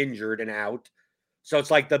Lukaku were injured and out. So it's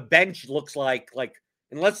the bench looks like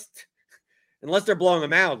unless they're blowing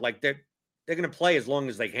them out, they're going to play as long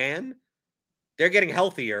as they can. They're getting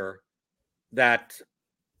healthier. That,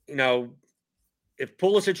 if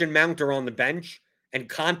Pulisic and Mount are on the bench and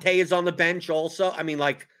Conte is on the bench also, I mean,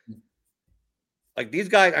 these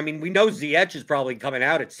guys, I mean, we know Ziyech is probably coming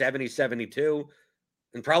out at 70, 72.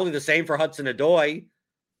 And probably the same for Hudson-Odoi.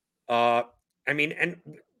 And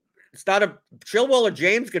it's not Chilwell or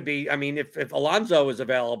James could be. I mean, if Alonso is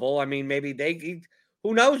available, I mean, maybe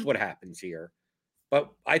who knows what happens here.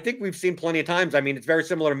 But I think we've seen plenty of times. I mean, it's very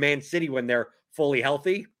similar to Man City when they're fully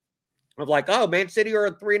healthy. Of Man City are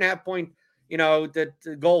a 3.5 point, the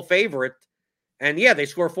goal favorite. And yeah, they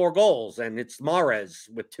score 4 goals. And it's Mahrez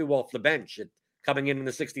with 2 off the bench coming in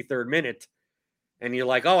the 63rd minute. And you're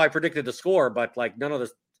like, oh, I predicted the score, but none of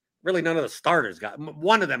the starters got.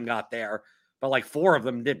 One of them got there, but 4 of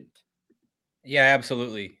them didn't. Yeah,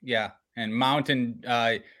 absolutely. Yeah, and Mount and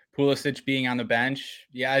Pulisic being on the bench.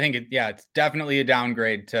 Yeah, I think it's definitely a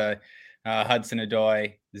downgrade to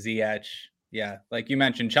Hudson-Odoi, Ziyech. Yeah, like you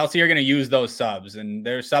mentioned, Chelsea are going to use those subs, and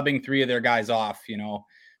they're subbing 3 of their guys off,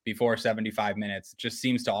 before 75 minutes. It just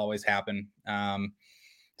seems to always happen.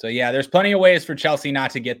 So yeah, there's plenty of ways for Chelsea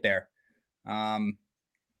not to get there.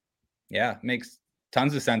 Makes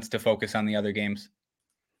tons of sense to focus on the other games.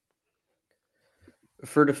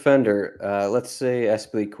 For defender, let's say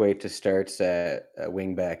Azpilicueta starts at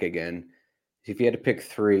wing back again. If you had to pick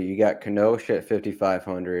 3, you got Kenosha at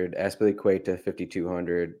 5,500, Azpilicueta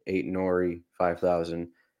 5,200, Aït-Nouri 5,000.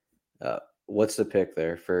 What's the pick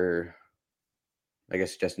there for, I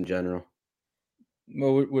guess, just in general?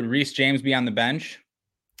 Well, would Reece James be on the bench?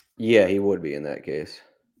 Yeah, he would be in that case.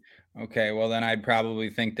 Okay, well then I'd probably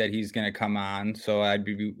think that he's going to come on, so I'd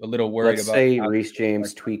be a little worried Let's say Reece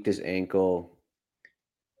James tweaked his ankle.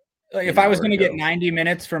 If I was going to get 90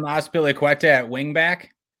 minutes from Azpilicueta at wingback,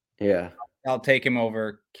 yeah, I'll take him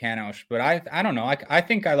over Kanosh, but I don't know. I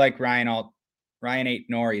think I like Ryan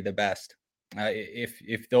Aït-Nouri the best.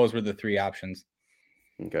 If those were the three options.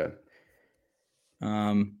 Okay.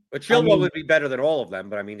 But Chilwell would be better than all of them,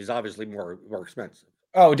 but I mean, he's obviously more expensive.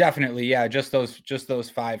 Oh, definitely. Yeah. Just those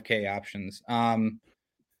 5K options. I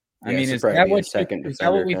mean, is that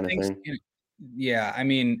what we think? Yeah. I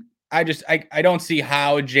mean, I don't see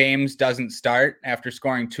how James doesn't start after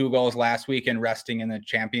scoring 2 goals last week and resting in the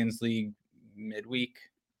Champions League midweek.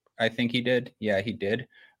 I think he did. Yeah, he did.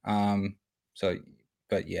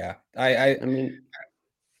 But yeah, I mean,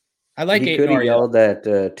 I like he could have yelled at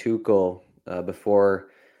Tuchel before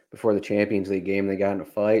the Champions League game. They got in a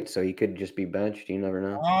fight, so he could just be benched. You never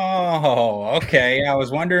know. Oh, okay. I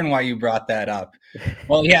was wondering why you brought that up.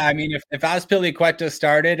 Well, yeah, I mean, if Azpilicueta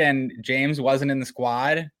started and James wasn't in the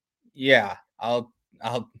squad, yeah, I'll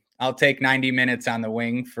take 90 minutes on the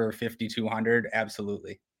wing for 5,200.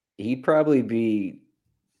 Absolutely. He'd probably be,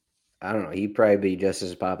 I don't know, he'd probably be just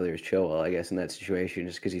as popular as Chilwell, I guess, in that situation,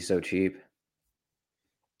 just because he's so cheap.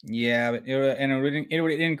 Yeah, but it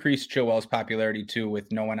would increase Chilwell's popularity too,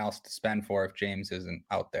 with no one else to spend for if James isn't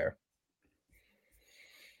out there.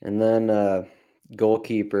 And then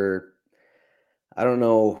goalkeeper, I don't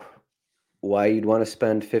know why you'd want to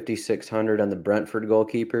spend 5,600 on the Brentford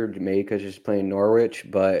goalkeeper, maybe because you're just playing Norwich,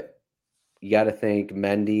 but you got to think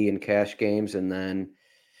Mendy and cash games, and then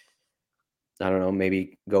I don't know,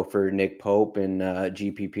 maybe go for Nick Pope and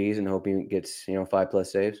GPPs and hope he gets 5+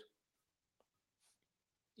 saves.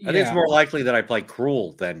 I think it's more likely that I play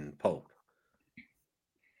Krul than Pope.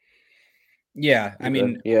 Yeah, I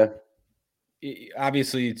mean, yeah.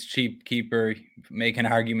 Obviously, it's cheap keeper. Make an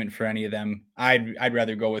argument for any of them. I'd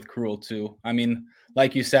rather go with Krul too. I mean,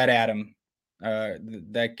 like you said, Adam,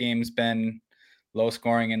 that game's been low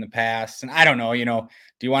scoring in the past, and I don't know. Do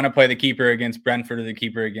you want to play the keeper against Brentford or the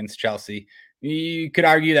keeper against Chelsea? You could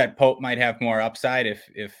argue that Pope might have more upside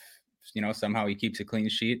if somehow he keeps a clean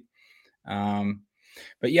sheet.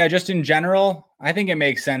 But yeah, just in general, I think it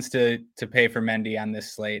makes sense to pay for Mendy on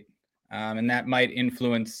this slate. And that might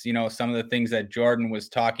influence, some of the things that Jordan was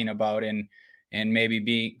talking about and maybe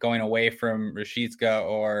be going away from Rashica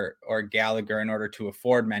or Gallagher in order to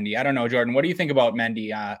afford Mendy. I don't know, Jordan, what do you think about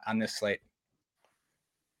Mendy on this slate?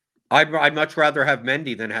 I'd much rather have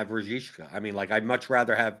Mendy than have Rashica. I mean, I'd much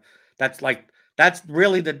rather have that's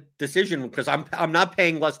really the decision, because I'm not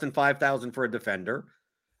paying less than 5,000 for a defender.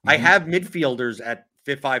 Mm-hmm. I have midfielders at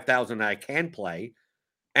 5,000 that I can play,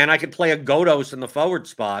 and I could play a Godos in the forward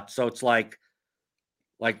spot. So it's like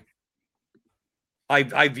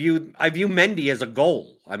I view Mendy as a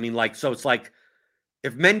goal. I mean, so it's like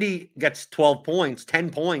if Mendy gets 12 points, 10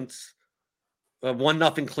 points,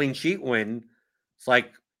 1-0 clean sheet win, it's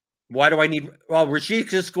like, why do I need? Well,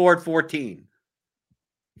 Rashica scored 14.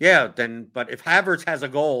 Yeah, but if Havertz has a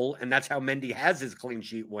goal and that's how Mendy has his clean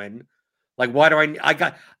sheet win, why do I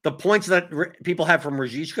got the points that people have from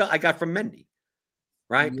Rashica, I got from Mendy,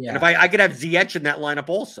 right? Yeah. And if I could have Ziyech in that lineup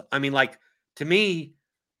also. I mean, to me,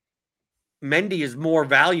 Mendy is more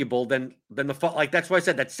valuable than the that's why I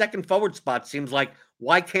said that second forward spot seems like,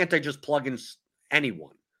 why can't I just plug in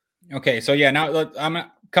anyone? Okay, so yeah, now I'm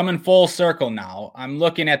coming full circle now. I'm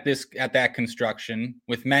looking at that construction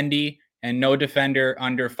with Mendy and no defender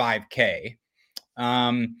under 5K.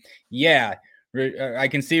 Yeah. I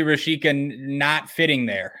can see Rashica not fitting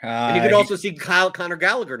there. And you could also see Conor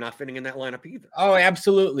Gallagher not fitting in that lineup either. Oh,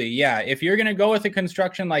 absolutely. Yeah. If you're going to go with a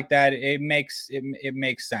construction like that, it makes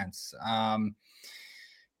sense. And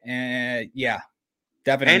yeah,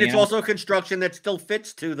 definitely. And it's also a construction that still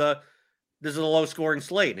fits to this is a low scoring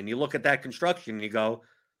slate. And you look at that construction and you go,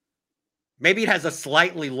 maybe it has a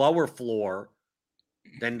slightly lower floor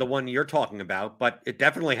than the one you're talking about, but it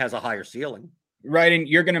definitely has a higher ceiling. Right, and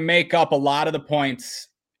you're going to make up a lot of the points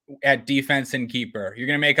at defense and keeper. You're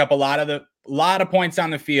going to make up a lot of points on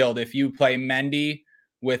the field if you play Mendy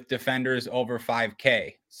with defenders over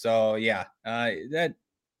 5K. So yeah, I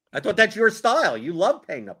thought that's your style. You love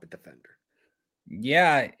paying up a defender.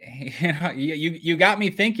 Yeah, you got me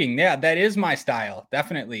thinking. Yeah, that is my style,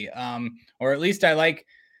 definitely. Or at least I like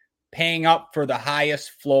paying up for the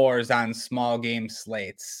highest floors on small game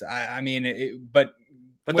slates. I mean, but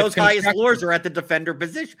those highest floors are at the defender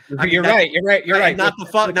position. I mean, You're right. Not the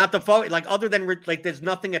forward. Other than there's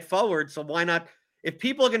nothing at forward. So why not? If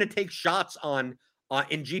people are going to take shots on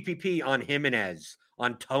in GPP on Jimenez,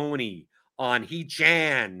 on Tony, on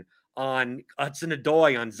He-Chan, on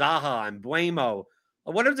Hudson-Odoi, on Zaha, on Buemo,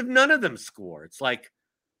 what if none of them score? It's like,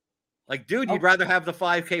 dude, you'd rather have the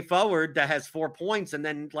 5K forward that has 4 points and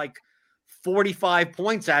then 45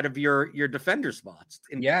 points out of your defender spots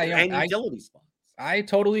and utility spots. I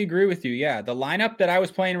totally agree with you. Yeah, the lineup that I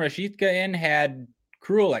was playing Rashica in had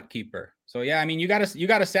Krul at keeper. So yeah, I mean, you got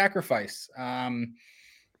to sacrifice.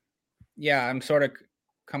 Yeah, I'm sort of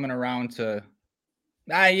coming around to.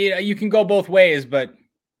 You can go both ways, but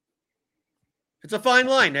it's a fine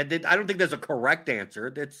line. I don't think there's a correct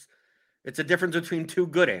answer. It's a difference between two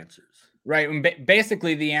good answers. Right. And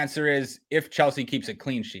basically, the answer is if Chelsea keeps a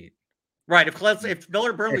clean sheet. Right. If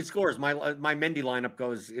Miller Burnley scores, my Mendy lineup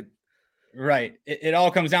goes. Right. It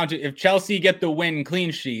all comes down to if Chelsea get the win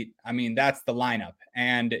clean sheet. I mean, that's the lineup.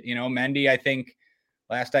 And, Mendy, I think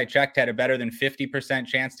last I checked, had a better than 50%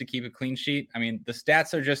 chance to keep a clean sheet. I mean, the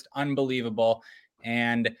stats are just unbelievable.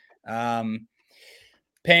 And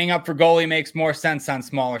paying up for goalie makes more sense on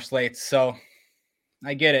smaller slates. So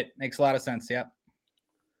I get it. Makes a lot of sense. Yep.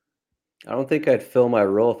 I don't think I'd fill my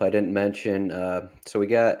role if I didn't mention. So we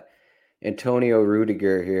got Antonio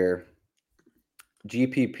Rudiger here.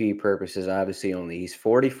 GPP purposes, obviously only. He's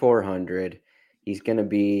 4,400. He's going to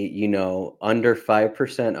be, under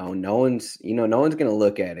 5%. Oh, no one's going to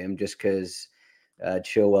look at him just because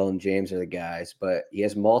Chilwell and James are the guys. But he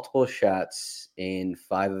has multiple shots in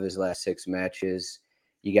 5 of his last 6 matches.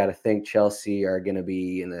 You got to think Chelsea are going to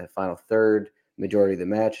be in the final third. Majority of the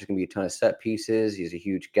match is going to be a ton of set pieces. He's a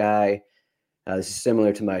huge guy. This is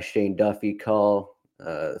similar to my Shane Duffy call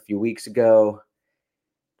a few weeks ago.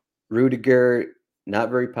 Rudiger, not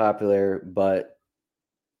very popular, but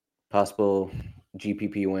possible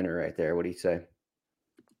GPP winner right there. What do you say?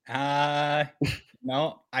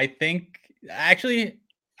 No, I think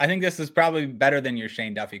this is probably better than your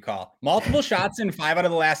Shane Duffy call. Multiple shots in 5 out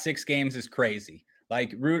of the last 6 games is crazy.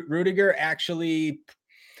 Like Rudiger actually,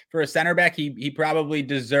 for a center back, he probably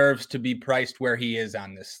deserves to be priced where he is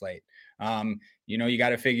on this slate. You got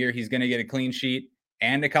to figure he's going to get a clean sheet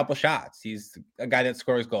and a couple shots. He's a guy that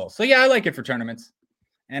scores goals. So yeah, I like it for tournaments.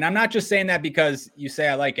 And I'm not just saying that because you say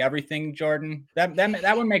I like everything, Jordan. That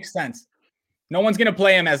one makes sense. No one's going to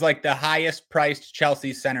play him as like the highest priced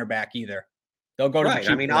Chelsea center back either. They'll go to the cheap.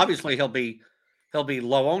 I mean, obviously he'll be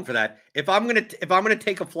low owned for that. If I'm gonna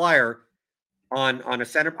take a flyer on a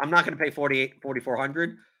center, I'm not going to pay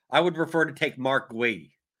 4,400. I would prefer to take Mark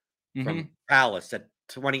Gui from Palace at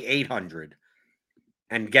 2,800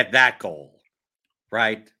 and get that goal.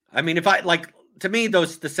 Right. I mean, to me, the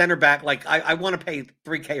center back, I want to pay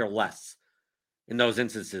 $3,000 or less in those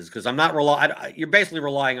instances because I'm not you're basically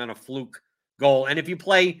relying on a fluke goal. And if you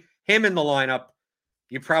play him in the lineup,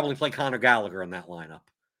 you probably play Conor Gallagher in that lineup.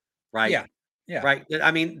 Right. Yeah. Yeah. Right.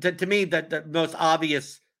 I mean, to me, the most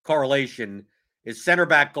obvious correlation is center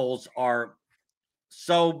back goals are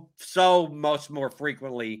so much more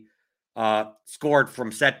frequently scored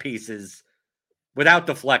from set pieces without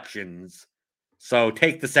deflections. So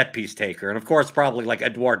take the set piece taker. And of course, probably like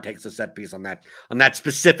Edouard takes a set piece on that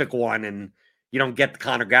specific one. And you don't get the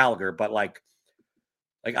Conor Gallagher, but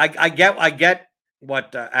I get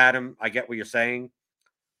what Adam, I get what you're saying.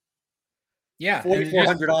 Yeah.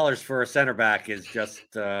 $4,400 for a center back is just,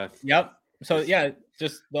 yep. So yeah,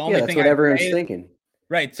 just the only thing that's what everyone's thinking.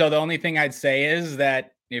 Right. So the only thing I'd say is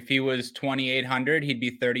that if he was 2,800, he'd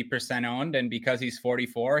be 30% owned. And because he's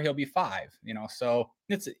 44, he'll be 5, so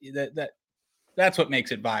it's that's what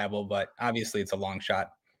makes it viable, but obviously it's a long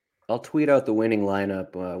shot. I'll tweet out the winning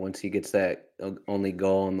lineup once he gets that only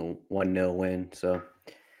goal and the 1-0 win. So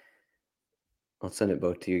I'll send it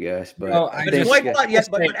both to you guys. But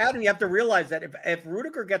but Adam, you have to realize that if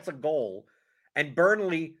Rudiger gets a goal and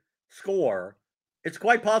Burnley score, it's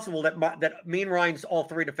quite possible that me and Ryan's all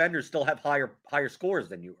 3 defenders still have higher scores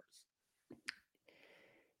than yours.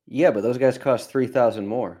 Yeah, but those guys cost 3,000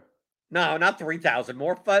 more. No, not 3,000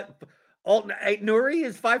 more. But Nuri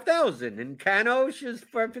is 5,000 and Kanosh is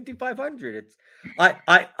 5,500. It's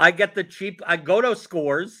I get the cheap. Godo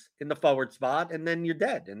scores in the forward spot, and then you're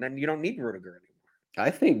dead, and then you don't need Rudiger anymore.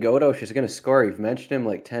 I think Godosh is going to score. You've mentioned him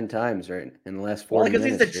like 10 times right in the last 40 minutes.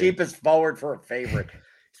 Because he's the cheapest forward for a favorite.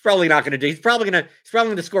 He's probably not going to do. He's probably going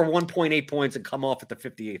to score 1.8 points and come off at the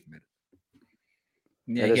 58th minute.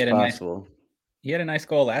 Yeah, that is possible. He had a nice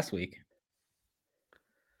goal last week.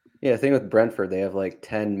 Yeah, the thing with Brentford, they have like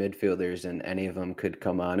 10 midfielders, and any of them could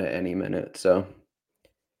come on at any minute. So,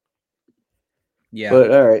 yeah.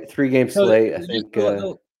 But all right, 3-game slate. I think.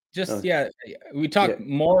 We talked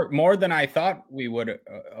more than I thought we would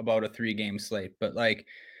about a 3-game slate, but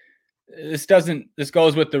this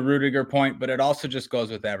goes with the Rudiger point, but it also just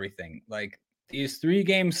goes with everything. Like these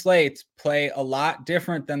 3-game slates play a lot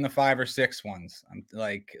different than the 5 or 6 ones.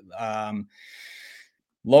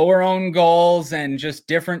 Lower own goals and just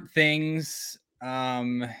different things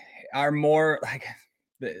are more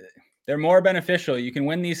they're more beneficial. You can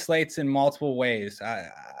win these slates in multiple ways.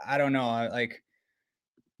 I don't know.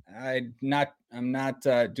 I'm not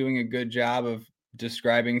doing a good job of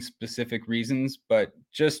describing specific reasons, but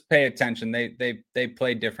just pay attention. They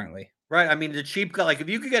play differently. Right. I mean, the cheap goal, like if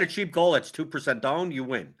you could get a cheap goal that's 2% owned, you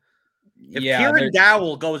win. If Yeah, Kieran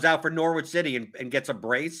Dowell goes out for Norwich City and gets a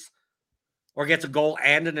brace or gets a goal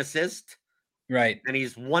and an assist, right, and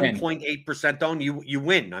he's 1.8% owned, you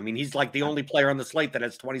win. I mean, he's like the only player on the slate that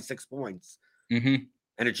has 26 points. Mm-hmm.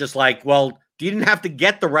 And it's just like, well, you didn't have to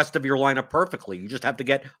get the rest of your lineup perfectly. You just have to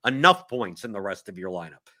get enough points in the rest of your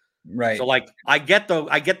lineup. Right. So like I get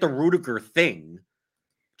the Rudiger thing,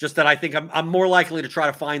 just that I think I'm more likely to try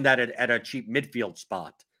to find that at a cheap midfield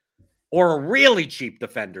spot or a really cheap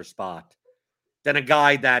defender spot than a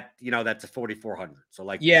guy that, that's a 4,400. So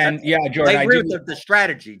like, Jordan, I agree with the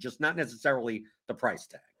strategy, just not necessarily the price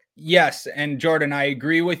tag. Yes. And Jordan, I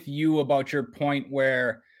agree with you about your point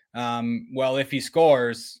where, if he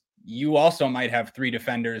scores, you also might have 3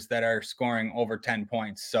 defenders that are scoring over 10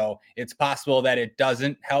 points. So it's possible that it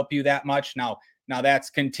doesn't help you that much. Now that's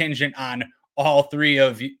contingent on all 3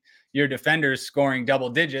 of your defenders scoring double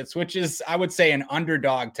digits, which is, I would say, an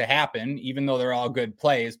underdog to happen, even though they're all good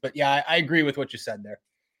plays. But yeah, I agree with what you said there.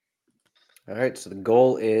 All right. So the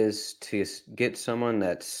goal is to get someone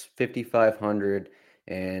that's 5,500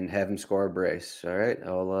 and have him score a brace. All right.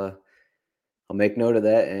 I'll make note of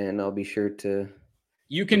that, and I'll be sure to.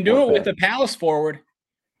 You can do it with the Palace forward.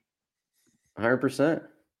 100%.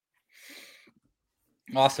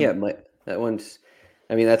 Awesome. Yeah, that one's.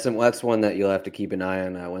 I mean, that's one that you'll have to keep an eye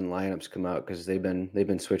on when lineups come out, because they've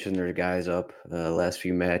been switching their guys up last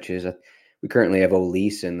few matches. We currently have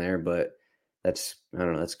Olise in there, but that's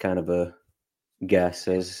kind of a guess.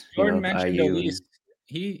 As Jordan mentioned Olise,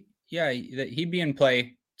 he'd be in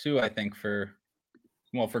play too. I think for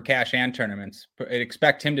cash and tournaments. I'd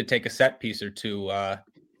expect him to take a set piece or two. I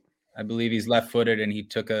believe he's left-footed, and he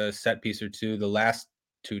took a set piece or two the last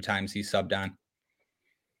 2 times he subbed on.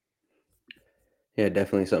 Yeah,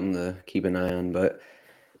 definitely something to keep an eye on. But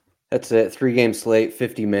that's it. 3-game slate,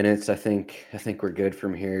 50 minutes. I think we're good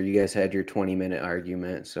from here. You guys had your 20-minute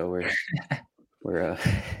argument, so we're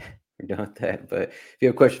done with that. But if you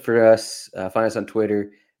have a question for us, find us on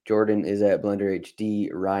Twitter. Jordan is at BlenderHD.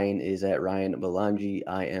 Ryan is at Ryan Belangi.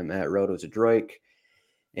 I am at RotoZadroik.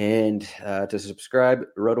 And to subscribe,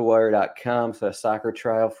 rotowire.com. So a soccer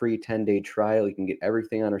trial, free 10-day trial. You can get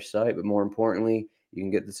everything on our site, but more importantly, you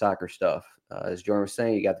can get the soccer stuff. As Jordan was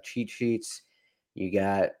saying, you got the cheat sheets. You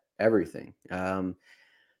got everything.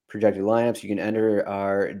 Projected lineups. You can enter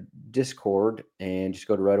our Discord and just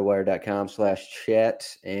go to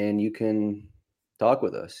rotowire.com/chat, and you can talk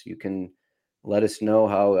with us. You can let us know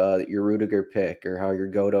how your Rudiger pick or how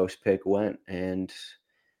your Godos pick went, and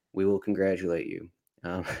we will congratulate you.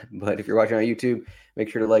 But if you're watching on YouTube, make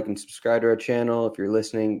sure to like and subscribe to our channel. If you're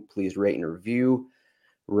listening, please rate and review.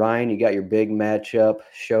 Ryan, you got your big matchup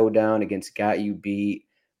showdown against Got You Beat.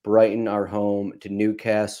 Brighton are home to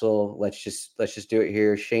Newcastle. Let's just do it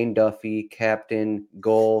here. Shane Duffy, captain,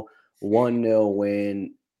 goal, 1-0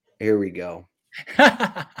 win. Here we go.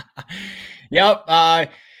 Yep.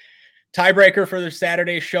 Tiebreaker for the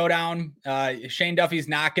Saturday showdown. Shane Duffy's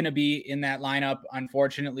not going to be in that lineup,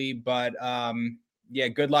 unfortunately, but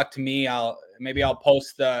good luck to me. I'll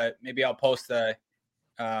post the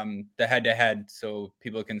head-to-head so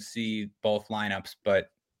people can see both lineups. But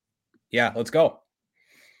yeah, let's go.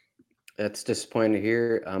 That's disappointing to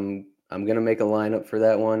hear. I'm gonna make a lineup for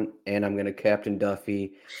that one, and I'm gonna captain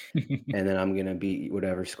Duffy, and then I'm gonna beat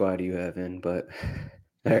whatever squad you have in. But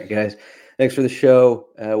all right, guys, thanks for the show.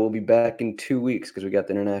 We'll be back in 2 weeks because we got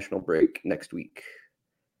the international break next week.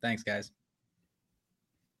 Thanks, guys.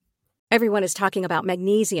 Everyone is talking about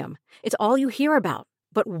magnesium. It's all you hear about.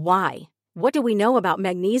 But why? What do we know about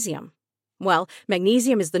magnesium? Well,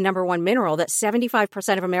 magnesium is the #1 mineral that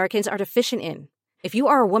 75% of Americans are deficient in. If you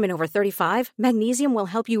are a woman over 35, magnesium will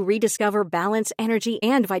help you rediscover balance, energy,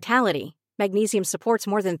 and vitality. Magnesium supports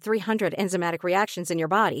more than 300 enzymatic reactions in your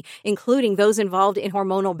body, including those involved in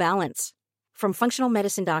hormonal balance. From functional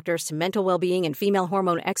medicine doctors to mental well-being and female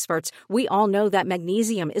hormone experts, we all know that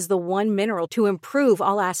magnesium is the one mineral to improve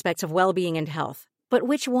all aspects of well-being and health. But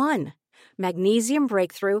which one? Magnesium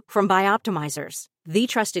Breakthrough from Bioptimizers, the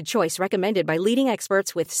trusted choice recommended by leading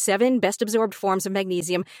experts with 7 best-absorbed forms of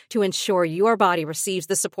magnesium to ensure your body receives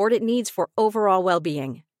the support it needs for overall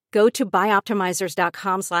well-being. Go to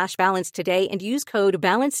bioptimizers.com/balance today and use code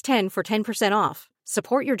BALANCE10 for 10% off.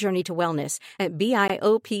 Support your journey to wellness at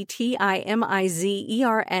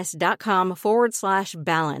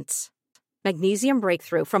bioptimizers.com/balance. Magnesium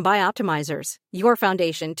Breakthrough from Bioptimizers, your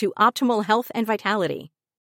foundation to optimal health and vitality.